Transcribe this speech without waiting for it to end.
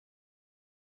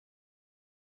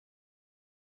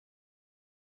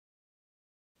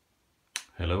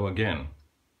Hello again.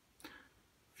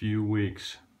 Few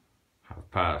weeks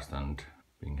have passed and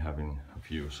been having a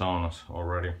few saunas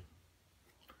already.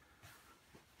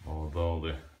 Although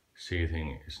the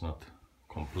seating is not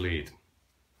complete.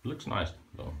 It looks nice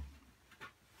though.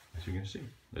 As you can see,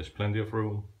 there's plenty of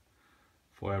room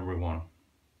for everyone.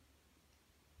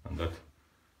 And that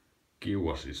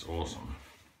kiosk is awesome.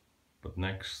 But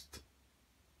next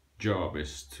job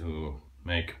is to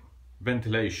make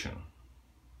ventilation.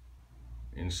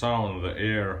 In sauna the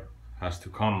air has to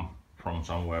come from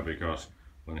somewhere, because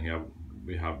when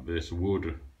we have this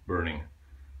wood burning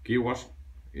kiosk,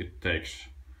 it takes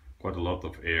quite a lot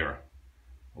of air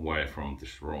away from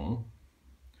this room.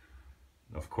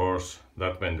 Of course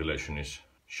that ventilation is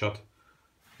shut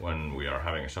when we are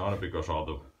having a sauna, because all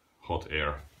the hot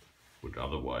air would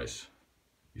otherwise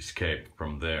escape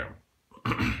from there.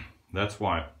 That's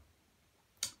why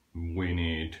we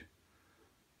need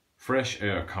fresh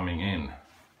air coming in,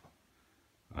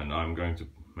 and I'm going to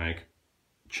make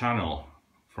channel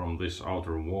from this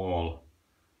outer wall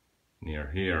near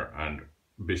here and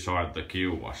beside the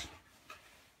kiosk.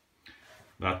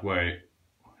 That way,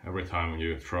 every time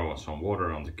you throw some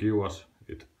water on the kiosk,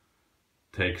 it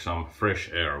takes some fresh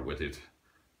air with it,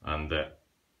 and the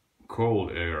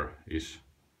cold air is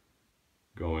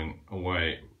going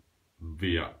away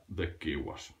via the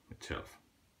kiosk itself.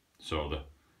 So the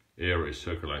air is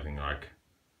circulating like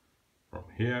from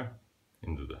here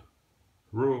into the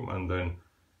room, and then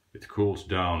it cools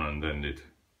down and then it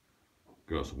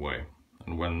goes away.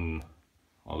 And when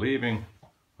I'm leaving,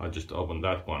 I just open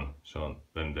that one, so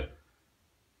then the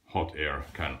hot air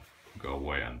can go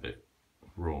away and the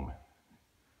room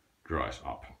dries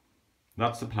up.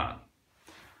 That's the plan.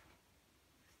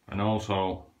 And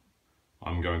also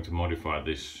I'm going to modify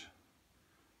this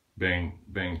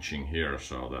benching here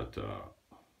so that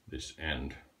this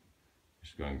end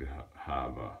is going to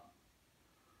have a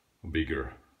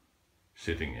bigger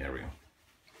sitting area.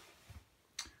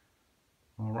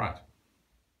 All right.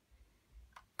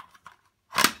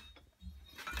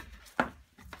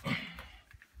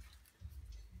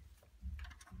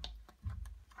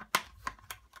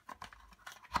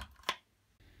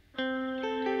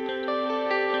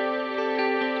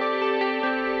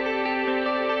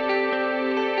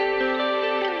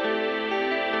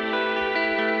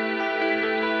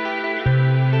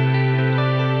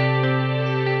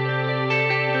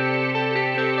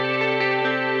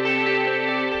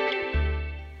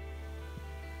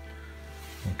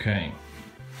 Okay,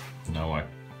 now I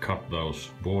cut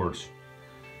those boards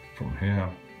from here.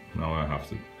 Now I have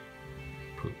to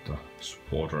put the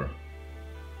supporter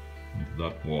into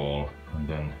that wall, and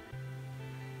then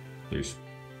this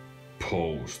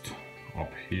post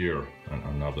up here and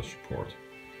another support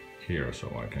here,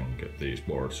 so I can get these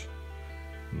boards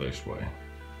this way.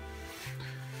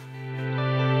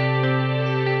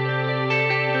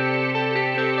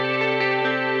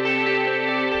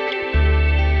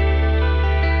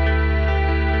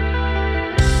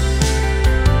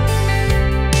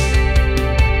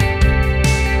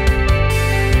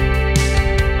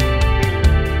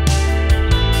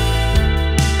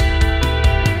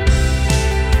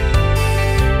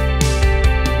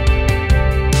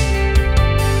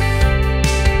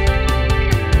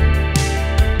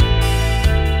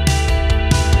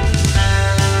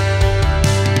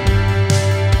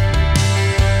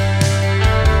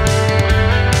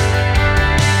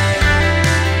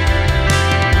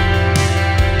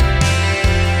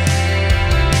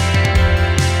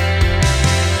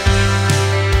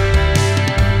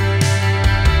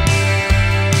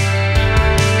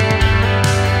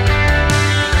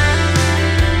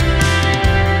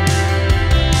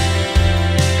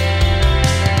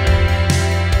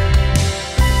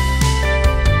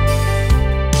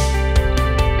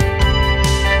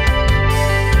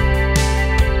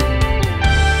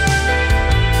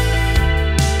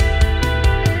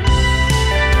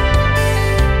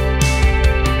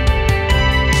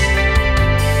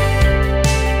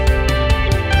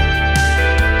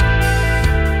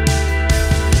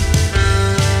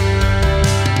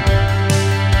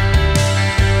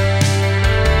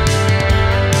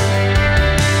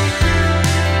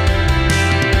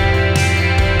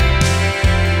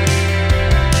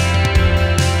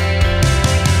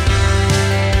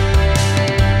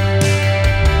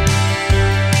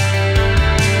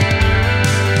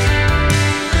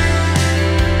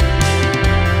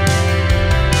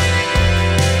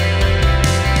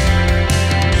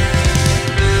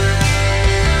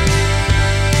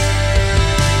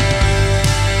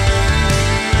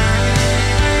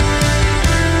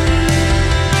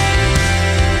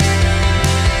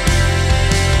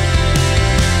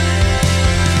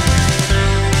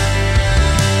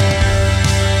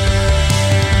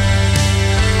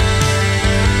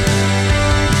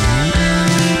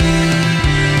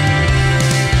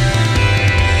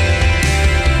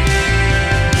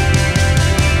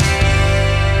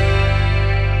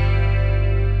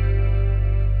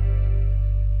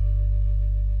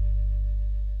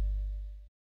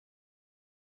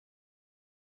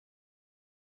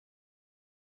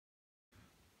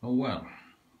 Oh well,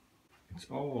 it's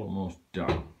almost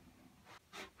done.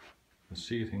 The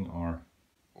seating are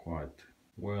quite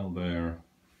well there.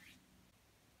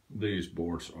 These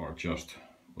boards are just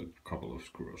with a couple of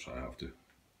screws. I have to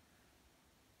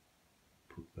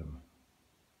put them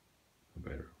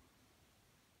better.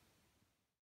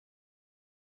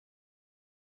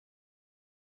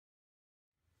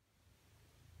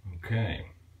 Okay,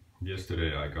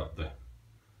 yesterday I got the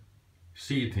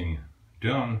seating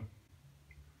done.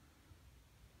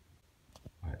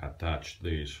 I attached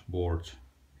these boards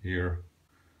here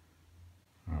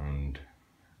and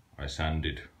I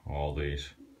sanded all these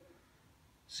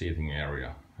seating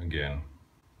area again.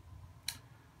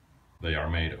 They are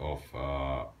made of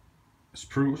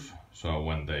spruce, so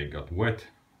when they got wet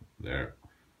their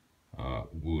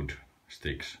wood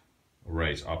sticks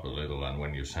raise up a little, and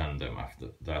when you sand them after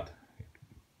that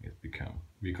it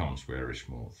becomes very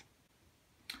smooth.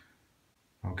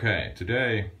 Okay,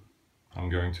 today I'm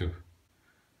going to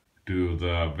do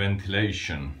the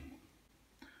ventilation,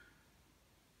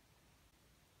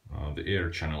 the air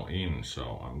channel in,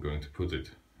 so I'm going to put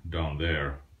it down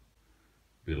there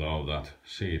below that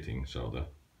seating, so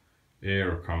the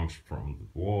air comes from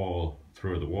the wall,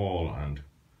 through the wall, and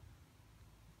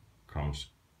comes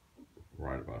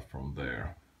right about from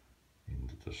there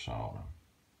into the sauna.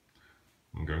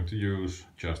 I'm going to use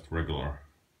just regular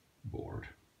board.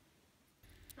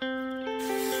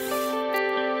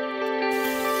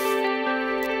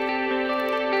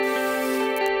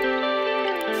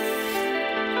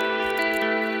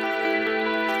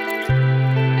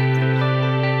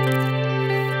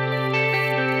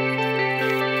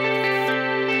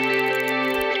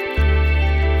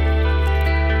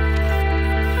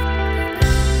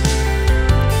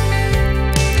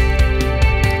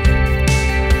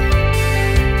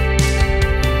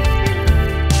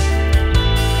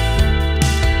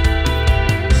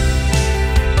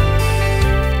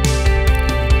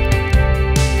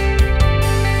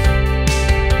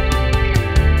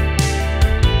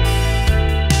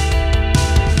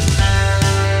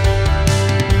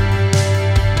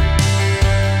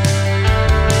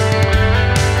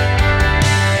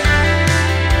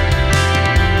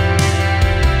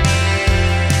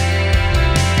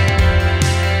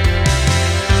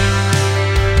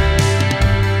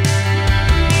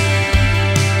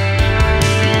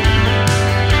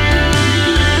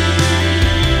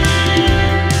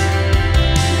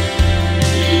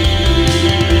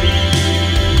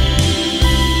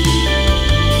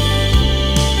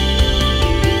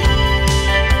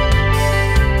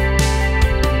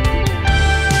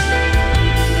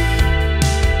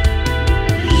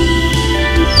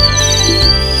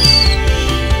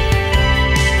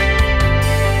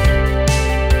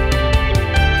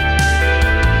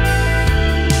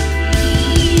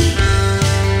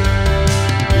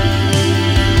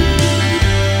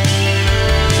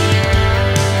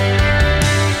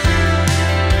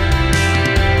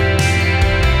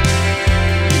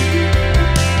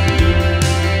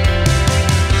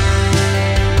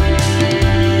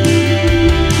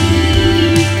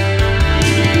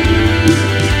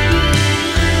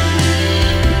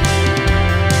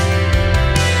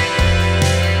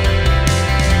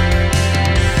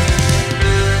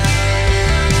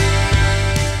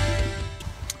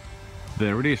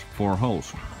 There it is, 4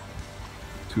 holes.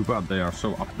 Too bad they are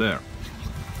so up there.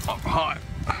 Up high.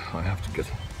 I have to get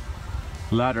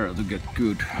a ladder to get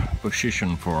good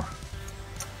position for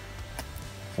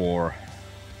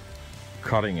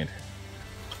cutting it.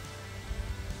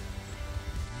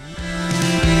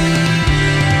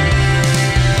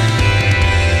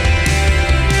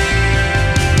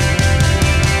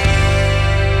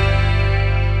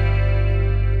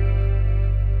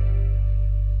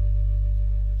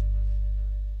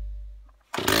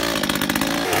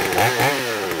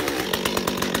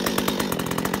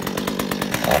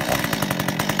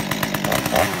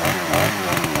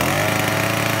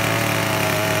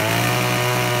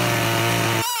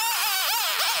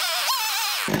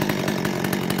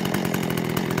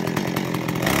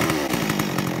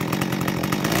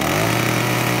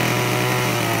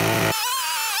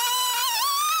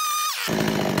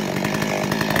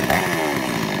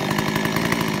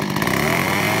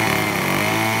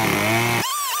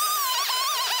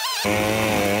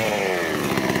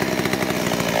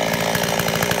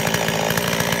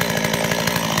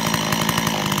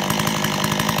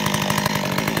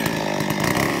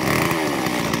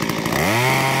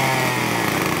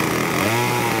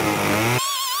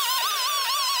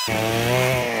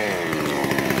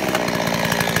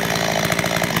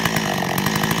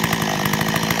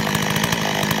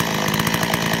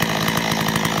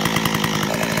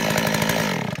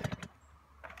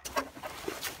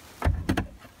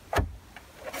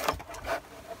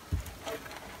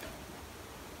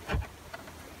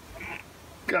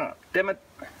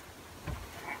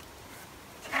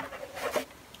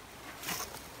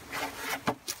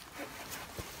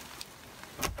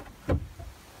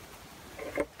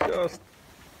 just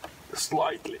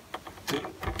slightly too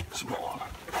small.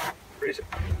 Where is it?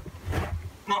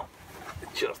 No,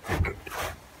 it's just good.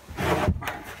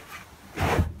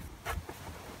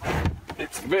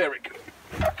 It's very good,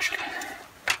 actually.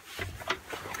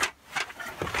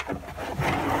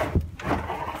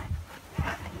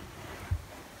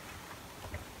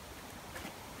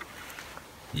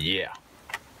 Yeah,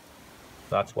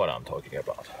 that's what I'm talking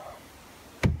about.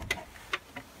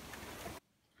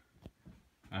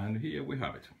 And here we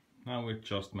have it. Now it's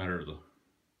just matter of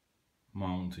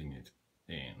mounting it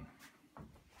in.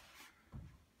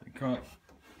 I can't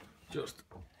just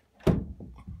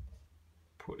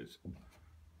put it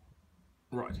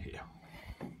right here.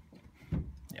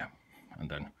 Yeah, and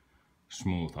then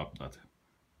smooth up that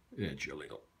edge a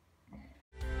little.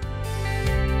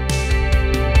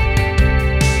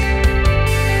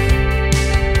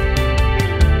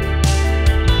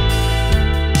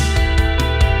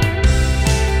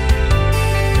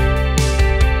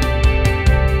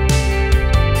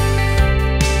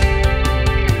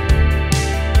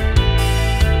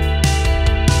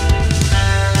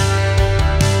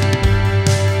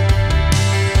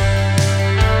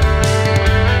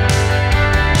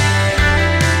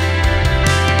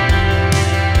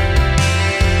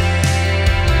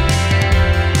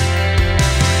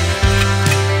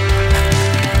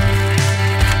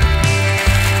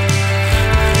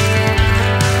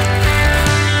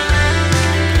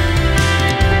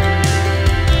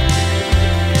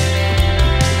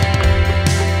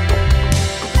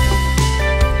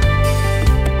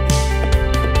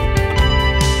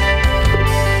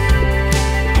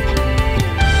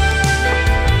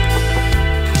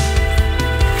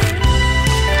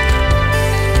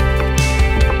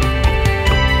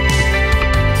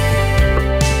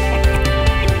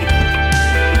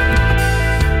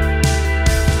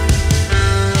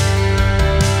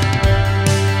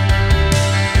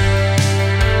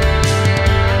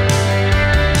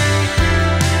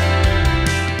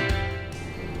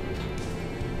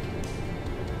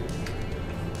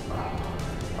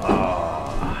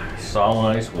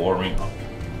 Sauna is warming up.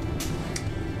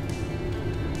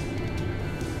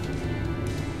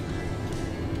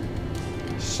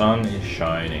 Sun is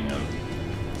shining and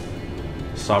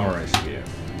summer is here.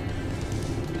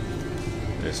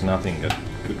 There's nothing that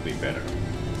could be better.